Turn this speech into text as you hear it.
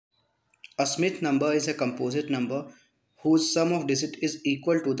A Smith number is a composite number whose sum of digit is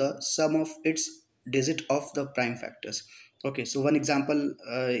equal to the sum of its digit of the prime factors. Okay, so one example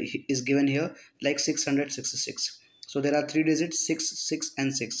is given here, like 666. So there are three digits, 6, 6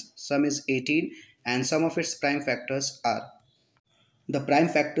 and 6. Sum is 18 and sum of its prime factors are, the prime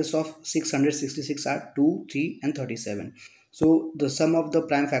factors of 666 are 2, 3 and 37. So the sum of the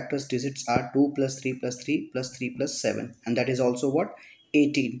prime factors digits are 2 plus 3 plus 3 plus 3 plus 7, and that is also what?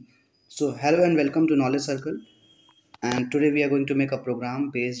 18. So hello and welcome to Knowledge Circle, and today we are going to make a program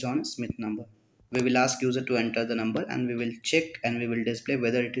based on Smith number. We will ask user to enter the number and we will check and we will display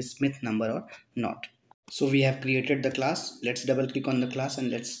whether it is Smith number or not. So we have created the class. Let's double click on the class and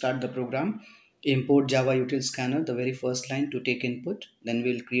let's start the program. Import Java util scanner, the very first line, to take input. Then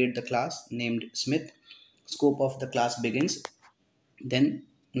we'll create the class named Smith. Scope of the class begins. Then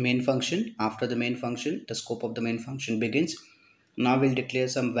main function. After the main function, the scope of the main function begins. Now we'll declare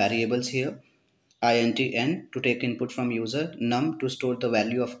some variables here. Int n to take input from user, num to store the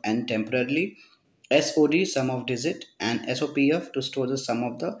value of n temporarily, SOD sum of digit, and SOPF to store the sum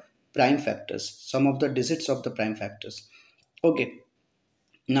of the prime factors, sum of the digits of the prime factors. Okay,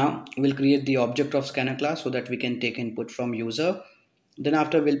 now we'll create the object of scanner class so that we can take input from user. Then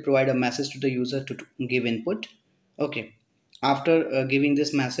after we'll provide a message to the user to give input. Okay, after giving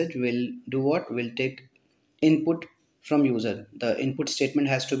this message, we'll do what? We'll take input from user. The input statement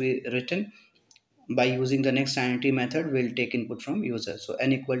has to be written. By using the next int method, we'll take input from user. So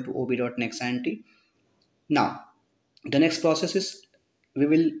n equal to ob.nextInt. Now the next process is we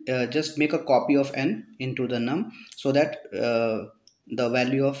will just make a copy of n into the num so that the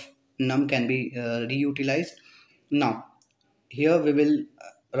value of num can be reutilized. Now here we will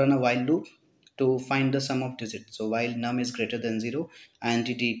run a while loop to find the sum of digits. So while num is greater than 0, int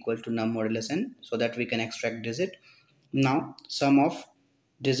equal to num modulus n, so that we can extract digit. Now sum of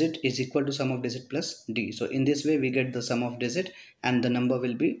digit is equal to sum of digit plus d. So in this way we get the sum of digit and the number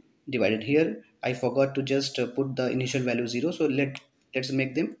will be divided. Here I forgot to just put the initial value 0, so let's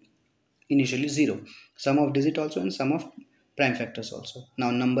make them initially 0. Sum of digit also and sum of prime factors also.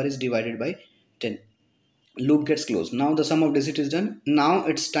 Now number is divided by 10. Loop gets closed. Now the sum of digit is done. Now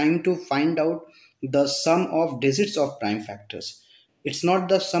it's time to find out the sum of digits of prime factors. It's not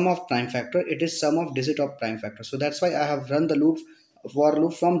the sum of prime factor, it is sum of digit of prime factor. So that's why I have run the loop, for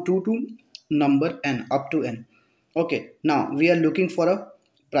loop, from 2 to number n, up to n. Okay, now we are looking for a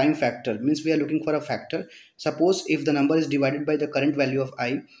prime factor, means we are looking for a factor. Suppose if the number is divided by the current value of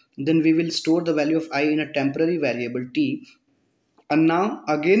I, then we will store the value of I in a temporary variable t, and now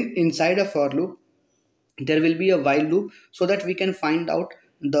again inside a for loop there will be a while loop so that we can find out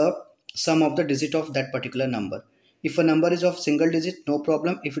the sum of the digit of that particular number. If a number is of single digit, no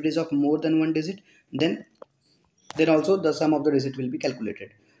problem. If it is of more than one digit, then also the sum of the digit will be calculated.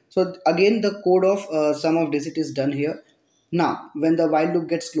 So again the code of sum of digit is done here. Now when the while loop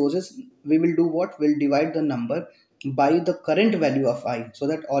gets closes, we will do what? We'll divide the number by the current value of I, so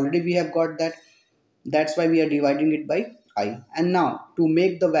that already we have got that. That's why we are dividing it by I. And now to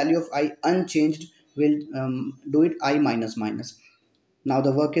make the value of I unchanged, we'll do it I minus minus. Now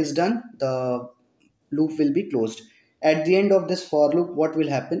the work is done, the loop will be closed. At the end of this for loop, what will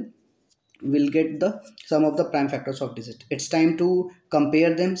happen? We'll get the sum of the prime factors of digit. It's time to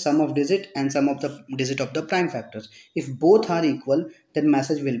compare them, sum of digit and sum of the digit of the prime factors. If both are equal, then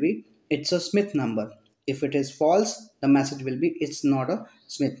message will be it's a Smith number. If it is false, the message will be it's not a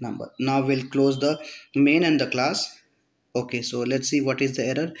Smith number. Now we'll close the main and the class. Okay, so let's see what is the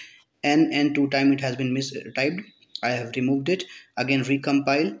error. N 2 time it has been mistyped. I have removed it. Again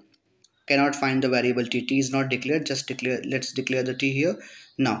recompile. Cannot find the variable t is not declared. Just declare, let's declare the t here.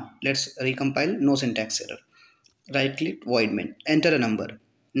 Now let's recompile. No syntax error. Right click, void main, enter a number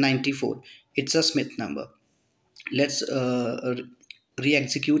 94. It's a Smith number. Let's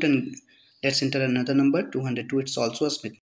re-execute and let's enter another number 202. It's also a Smith.